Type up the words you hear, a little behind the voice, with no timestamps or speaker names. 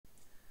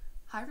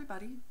Hi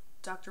everybody,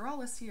 Dr.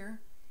 Ahles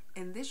here.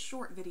 In this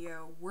short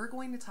video, we're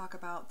going to talk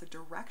about the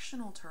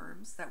directional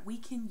terms that we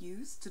can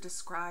use to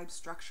describe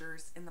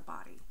structures in the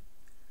body.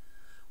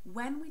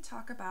 When we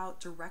talk about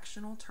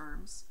directional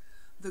terms,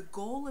 the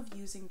goal of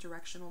using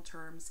directional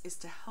terms is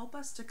to help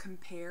us to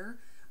compare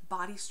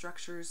body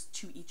structures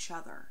to each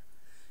other.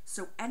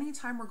 So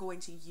anytime we're going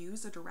to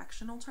use a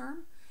directional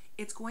term,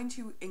 it's going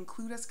to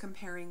include us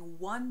comparing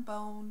one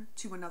bone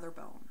to another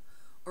bone,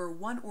 or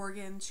one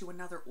organ to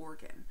another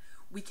organ.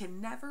 We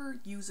can never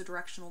use a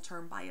directional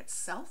term by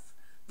itself.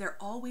 They're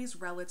always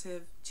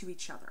relative to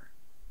each other.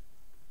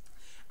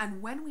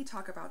 And when we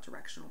talk about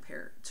directional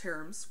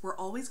terms, we're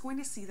always going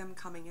to see them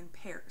coming in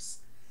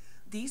pairs.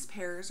 These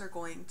pairs are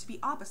going to be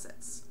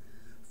opposites.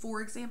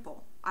 For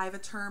example, I have a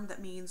term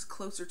that means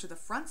closer to the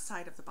front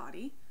side of the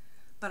body,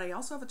 but I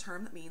also have a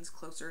term that means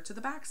closer to the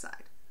back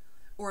side,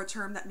 or a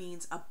term that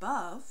means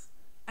above,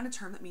 and a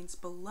term that means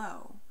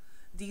below.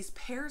 These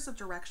pairs of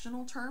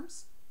directional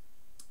terms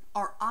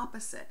are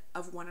opposite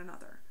of one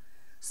another.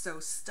 So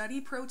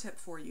study pro tip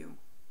for you.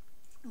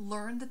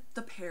 Learn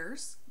the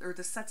pairs, or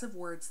the sets of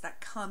words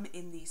that come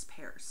in these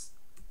pairs.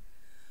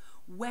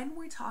 When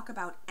we talk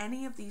about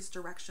any of these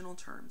directional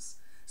terms,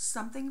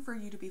 something for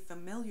you to be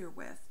familiar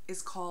with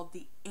is called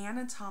the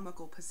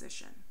anatomical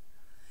position.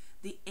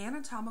 The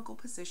anatomical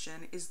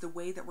position is the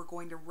way that we're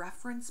going to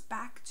reference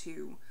back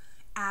to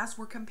as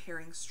we're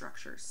comparing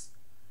structures.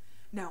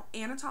 Now,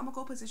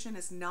 anatomical position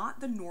is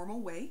not the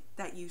normal way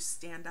that you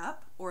stand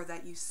up or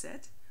that you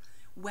sit.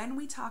 When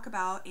we talk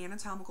about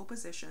anatomical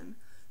position,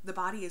 the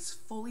body is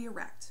fully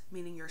erect,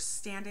 meaning you're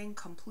standing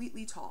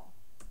completely tall.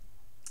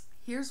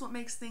 Here's what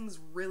makes things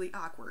really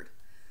awkward.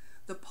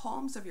 The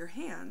palms of your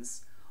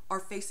hands are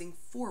facing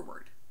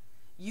forward.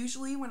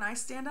 Usually when I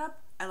stand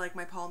up, I like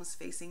my palms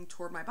facing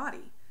toward my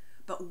body.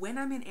 But when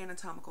I'm in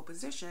anatomical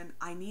position,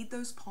 I need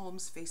those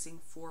palms facing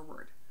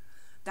forward.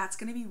 That's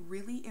going to be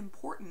really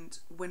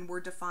important when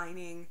we're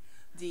defining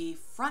the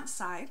front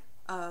side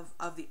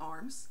of the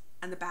arms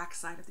and the back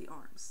side of the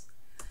arms.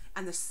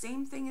 And the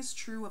same thing is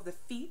true of the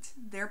feet.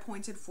 They're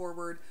pointed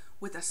forward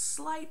with a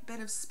slight bit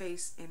of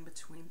space in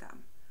between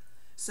them.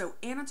 So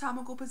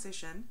anatomical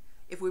position,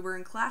 if we were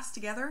in class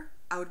together,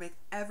 I would make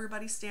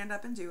everybody stand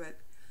up and do it.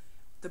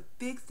 The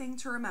big thing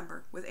to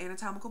remember with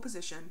anatomical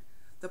position,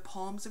 the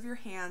palms of your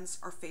hands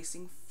are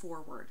facing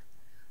forward.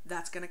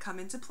 That's going to come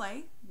into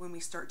play when we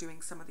start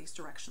doing some of these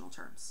directional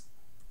terms.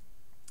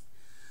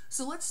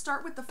 So let's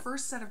start with the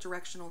first set of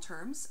directional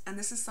terms, and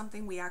this is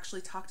something we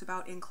actually talked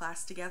about in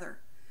class together.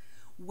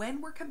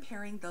 When we're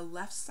comparing the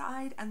left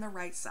side and the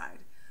right side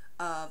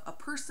of a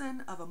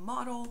person, of a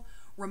model,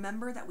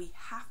 remember that we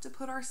have to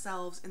put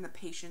ourselves in the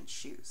patient's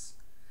shoes.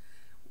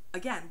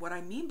 Again, what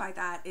I mean by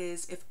that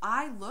is if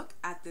I look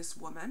at this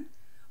woman,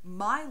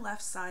 my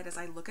left side as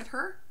I look at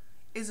her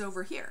is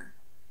over here.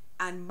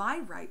 And my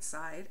right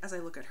side, as I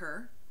look at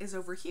her, is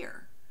over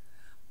here.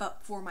 But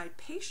for my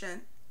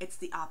patient, it's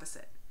the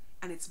opposite.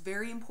 And it's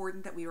very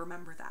important that we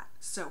remember that.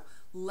 So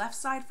left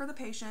side for the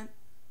patient,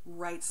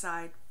 right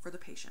side for the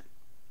patient.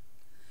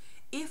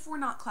 If we're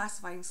not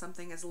classifying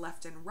something as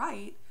left and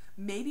right,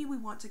 maybe we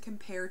want to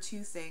compare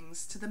two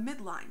things to the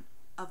midline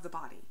of the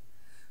body.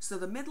 So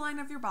the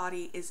midline of your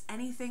body is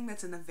anything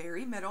that's in the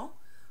very middle,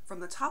 from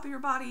the top of your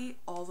body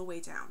all the way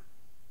down.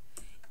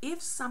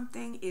 If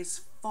something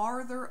is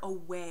farther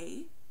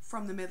away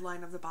from the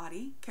midline of the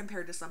body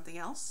compared to something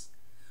else,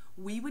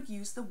 we would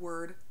use the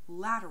word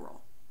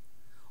lateral.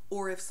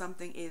 Or if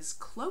something is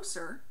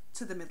closer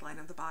to the midline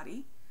of the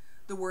body,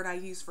 the word I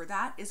use for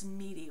that is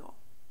medial.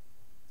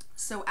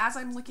 So as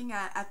I'm looking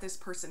at this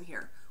person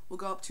here, we'll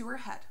go up to her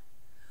head.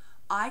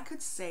 I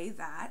could say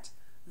that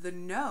the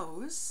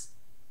nose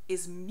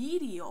is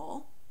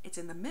medial, it's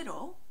in the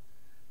middle,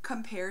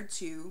 compared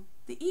to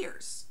the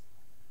ears.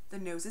 The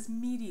nose is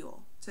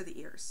medial to the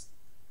ears.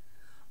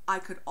 I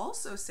could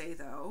also say,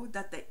 though,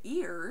 that the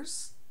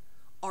ears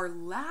are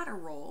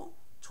lateral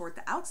toward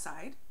the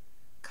outside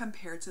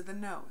compared to the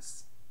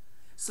nose.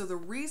 So the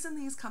reason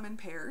these come in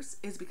pairs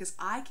is because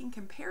I can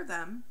compare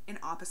them in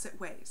opposite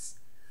ways.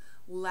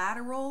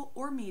 Lateral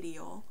or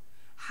medial,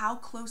 how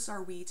close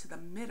are we to the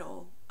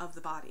middle of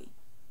the body?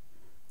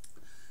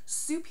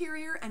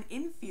 Superior and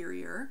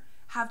inferior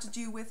have to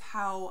do with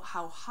how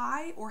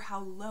high or how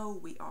low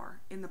we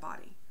are in the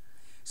body.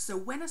 So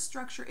when a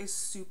structure is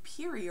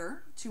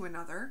superior to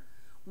another,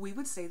 we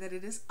would say that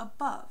it is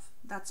above.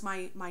 That's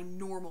my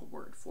normal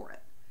word for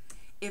it.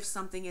 If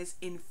something is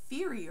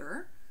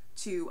inferior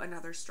to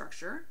another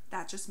structure,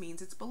 that just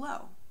means it's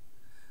below.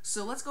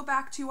 So let's go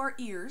back to our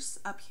ears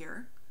up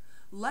here.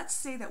 Let's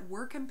say that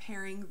we're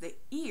comparing the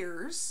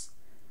ears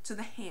to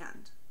the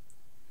hand.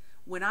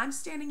 When I'm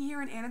standing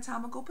here in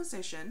anatomical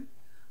position,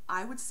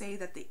 I would say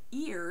that the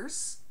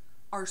ears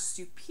are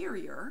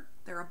superior,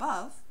 they're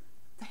above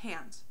the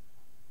hand.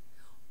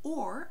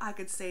 Or I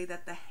could say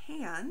that the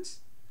hand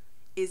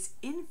is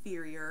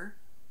inferior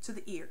to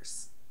the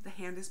ears. The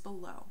hand is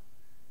below.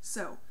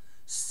 So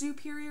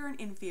superior and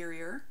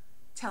inferior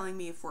telling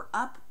me if we're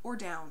up or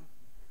down.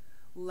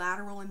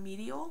 Lateral and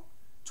medial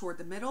toward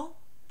the middle,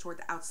 toward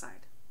the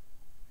outside.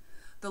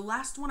 The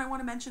last one I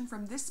want to mention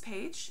from this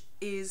page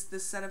is the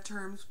set of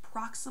terms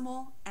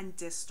proximal and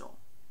distal.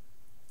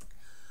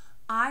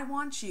 I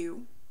want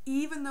you,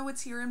 even though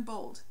it's here in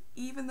bold,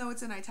 even though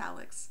it's in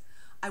italics,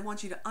 I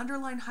want you to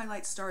underline,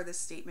 highlight, star this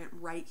statement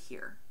right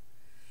here.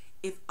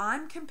 If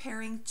I'm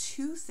comparing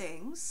two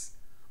things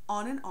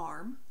on an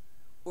arm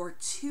or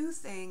two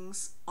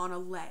things on a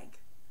leg,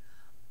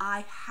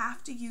 I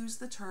have to use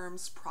the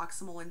terms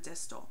proximal and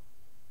distal.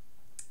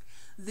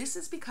 This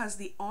is because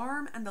the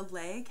arm and the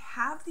leg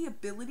have the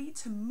ability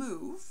to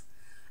move,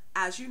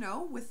 as you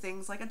know, with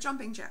things like a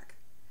jumping jack.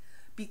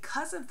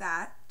 Because of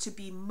that, to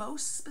be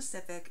most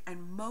specific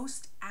and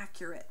most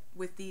accurate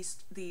with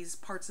these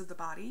parts of the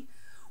body,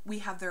 we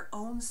have their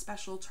own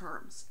special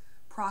terms,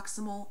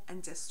 proximal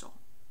and distal.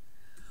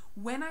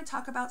 When I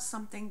talk about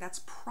something that's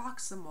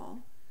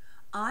proximal,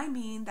 I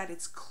mean that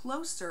it's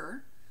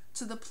closer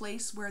to the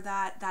place where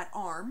that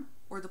arm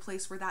or the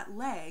place where that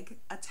leg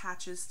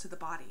attaches to the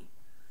body.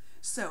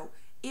 So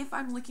if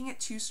I'm looking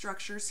at two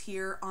structures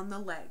here on the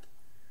leg,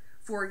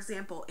 for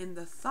example, in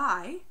the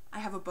thigh, I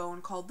have a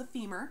bone called the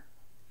femur,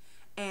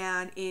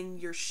 and in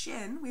your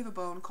shin, we have a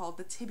bone called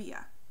the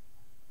tibia.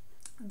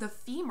 The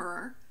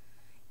femur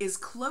is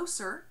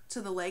closer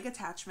to the leg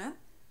attachment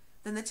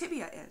than the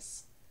tibia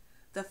is.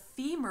 The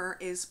femur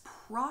is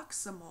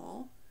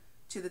proximal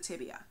to the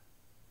tibia,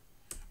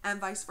 and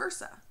vice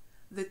versa.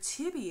 The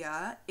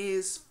tibia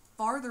is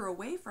farther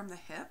away from the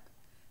hip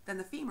than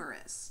the femur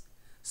is.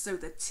 So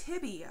the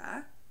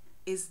tibia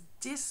is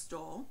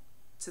distal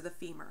to the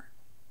femur.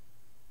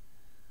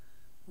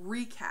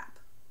 Recap.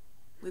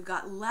 We've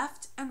got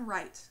left and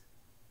right.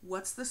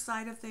 What's the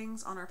side of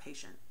things on our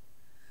patient?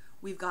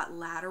 We've got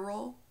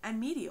lateral and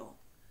medial,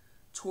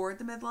 toward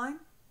the midline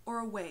or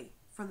away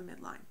from the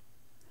midline.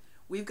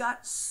 We've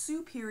got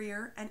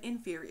superior and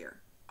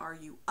inferior. Are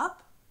you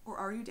up or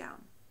are you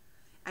down?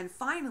 And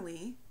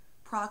finally,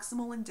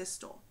 proximal and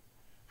distal.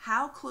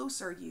 How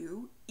close are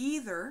you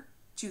either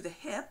to the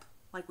hip,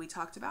 like we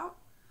talked about,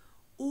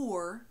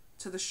 or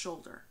to the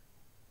shoulder?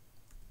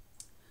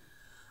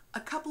 A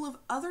couple of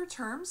other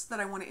terms that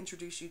I want to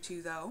introduce you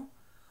to, though,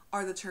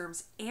 are the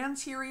terms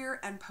anterior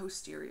and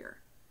posterior,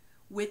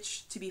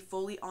 which, to be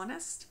fully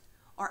honest,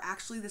 are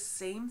actually the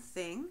same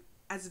thing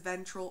as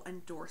ventral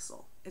and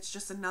dorsal. It's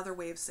just another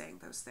way of saying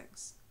those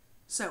things.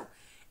 So,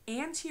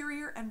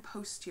 anterior and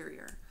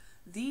posterior.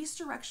 These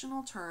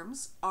directional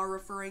terms are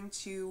referring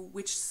to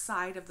which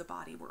side of the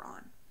body we're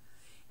on.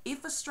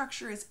 If a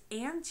structure is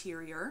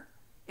anterior,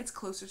 it's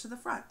closer to the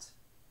front.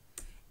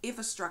 If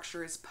a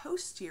structure is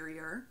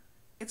posterior,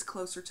 it's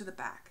closer to the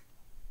back.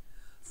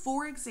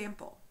 For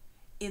example,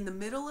 in the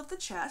middle of the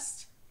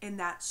chest, in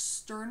that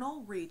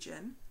sternal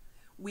region,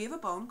 we have a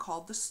bone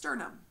called the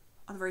sternum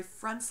on the very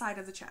front side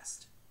of the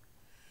chest.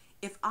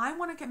 If I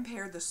want to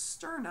compare the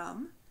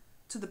sternum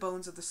to the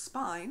bones of the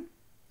spine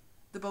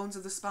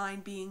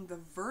being the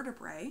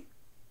vertebrae,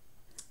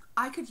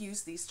 I could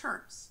use these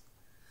terms.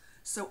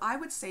 So I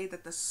would say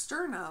that the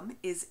sternum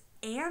is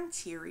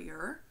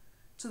anterior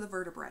to the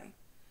vertebrae.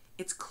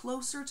 It's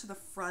closer to the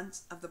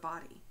front of the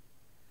body.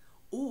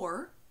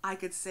 Or I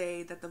could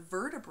say that the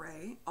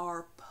vertebrae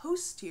are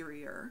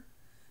posterior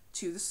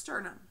to the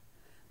sternum.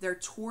 They're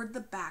toward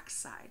the back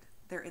side.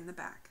 They're in the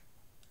back.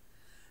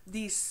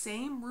 These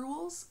same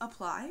rules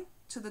apply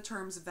to the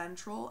terms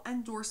ventral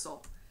and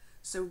dorsal.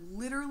 So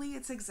literally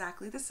it's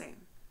exactly the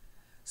same.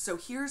 So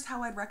here's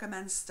how I'd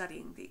recommend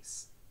studying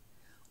these.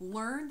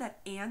 Learn that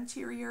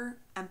anterior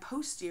and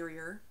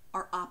posterior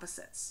are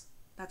opposites.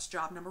 That's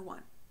job number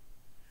one.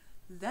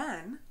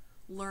 Then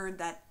learn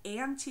that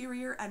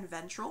anterior and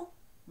ventral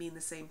mean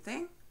the same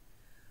thing.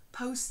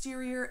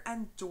 Posterior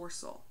and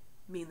dorsal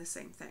mean the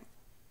same thing.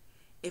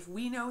 If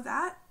we know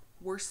that,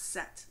 we're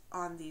set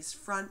on these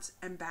front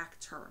and back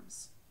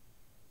terms.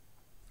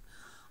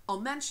 I'll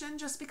mention,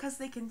 just because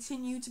they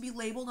continue to be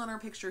labeled on our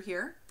picture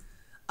here,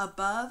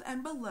 above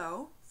and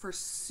below for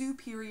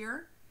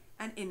superior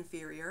and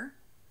inferior.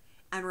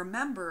 And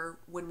remember,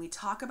 when we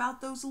talk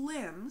about those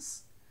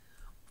limbs,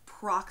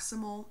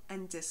 proximal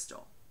and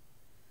distal.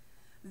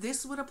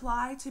 This would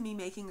apply to me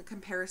making a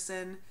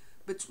comparison,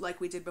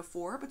 like we did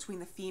before, between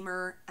the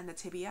femur and the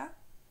tibia.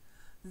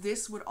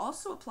 This would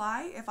also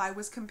apply if I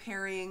was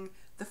comparing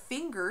the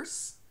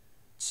fingers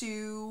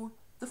to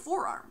the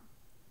forearm,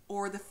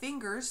 or the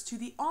fingers to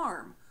the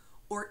arm,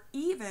 or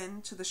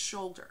even to the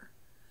shoulder.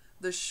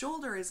 The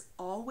shoulder is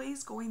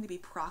always going to be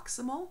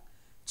proximal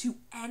to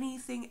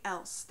anything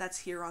else that's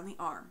here on the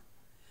arm,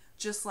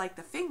 just like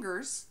the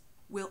fingers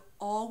will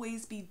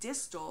always be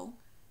distal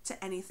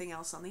to anything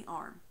else on the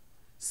arm.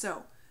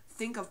 So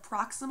think of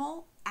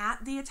proximal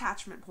at the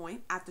attachment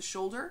point, at the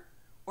shoulder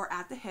or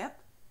at the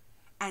hip,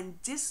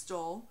 and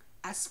distal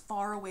as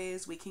far away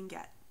as we can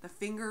get, the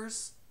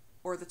fingers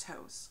or the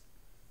toes.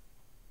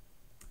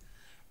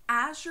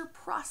 As you're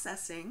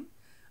processing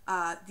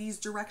these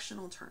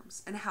directional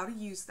terms and how to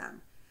use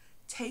them,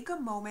 take a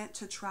moment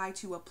to try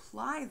to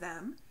apply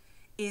them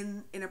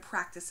in a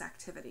practice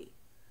activity.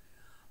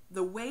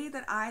 The way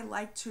that I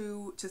like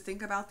to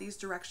think about these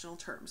directional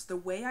terms, the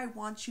way I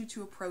want you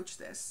to approach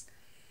this,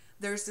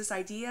 there's this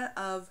idea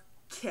of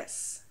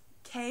KISS,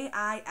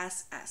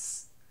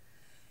 K-I-S-S.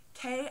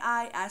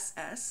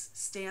 K-I-S-S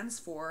stands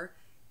for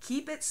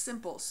keep it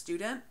simple,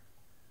 student.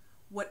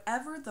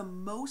 Whatever the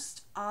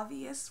most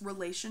obvious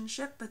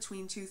relationship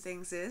between two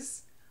things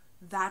is,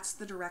 that's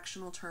the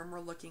directional term we're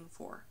looking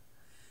for.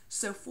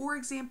 So for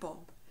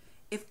example,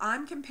 if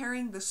I'm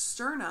comparing the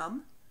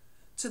sternum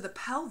to the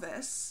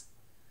pelvis,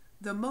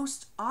 the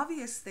most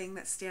obvious thing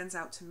that stands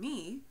out to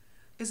me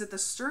is that the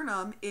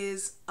sternum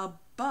is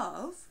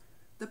above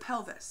the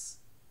pelvis.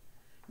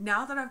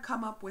 Now that I've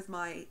come up with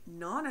my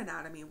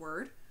non-anatomy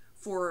word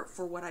for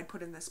what I'd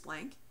put in this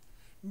blank,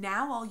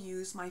 now I'll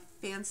use my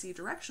fancy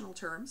directional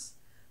terms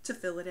to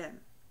fill it in.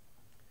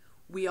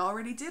 We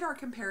already did our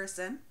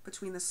comparison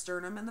between the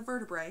sternum and the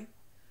vertebrae,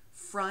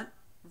 front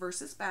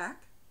versus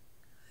back.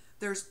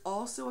 There's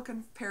also a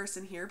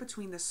comparison here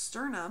between the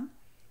sternum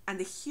and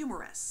the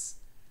humerus.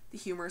 The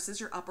humerus is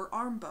your upper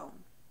arm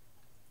bone.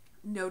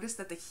 Notice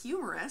that the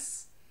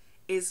humerus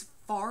is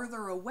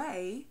farther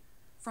away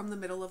from the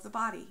middle of the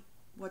body.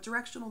 What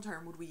directional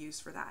term would we use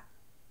for that?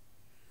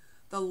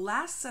 The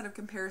last set of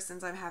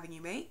comparisons I'm having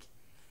you make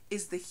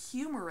is the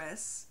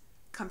humerus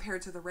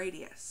compared to the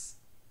radius.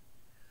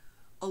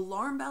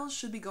 Alarm bells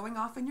should be going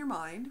off in your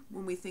mind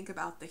when we think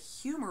about the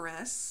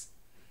humerus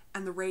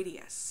and the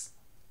radius.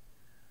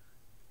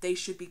 They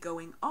should be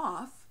going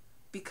off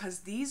because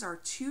these are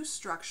two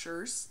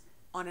structures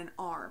on an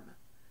arm.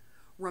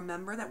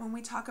 Remember that when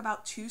we talk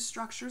about two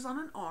structures on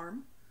an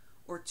arm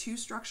or two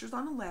structures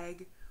on a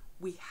leg,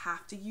 we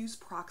have to use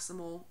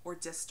proximal or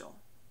distal.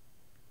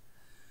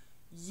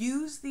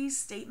 Use these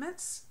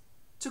statements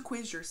to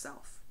quiz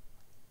yourself.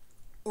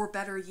 Or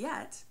better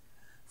yet,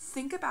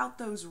 think about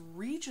those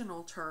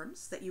regional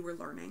terms that you were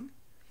learning.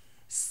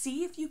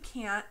 See if you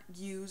can't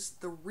use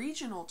the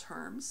regional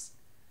terms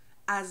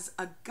as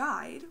a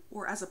guide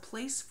or as a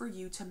place for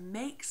you to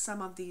make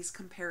some of these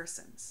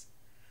comparisons.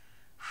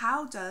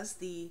 How does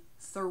the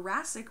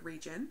thoracic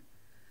region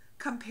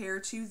compare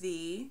to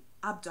the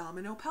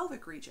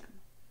abdominopelvic region?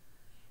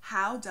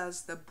 How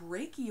does the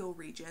brachial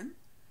region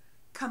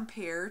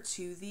compare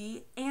to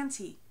the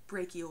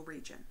antebrachial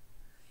region?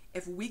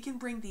 If we can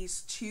bring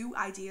these two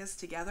ideas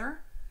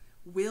together,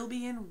 we'll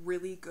be in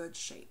really good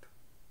shape.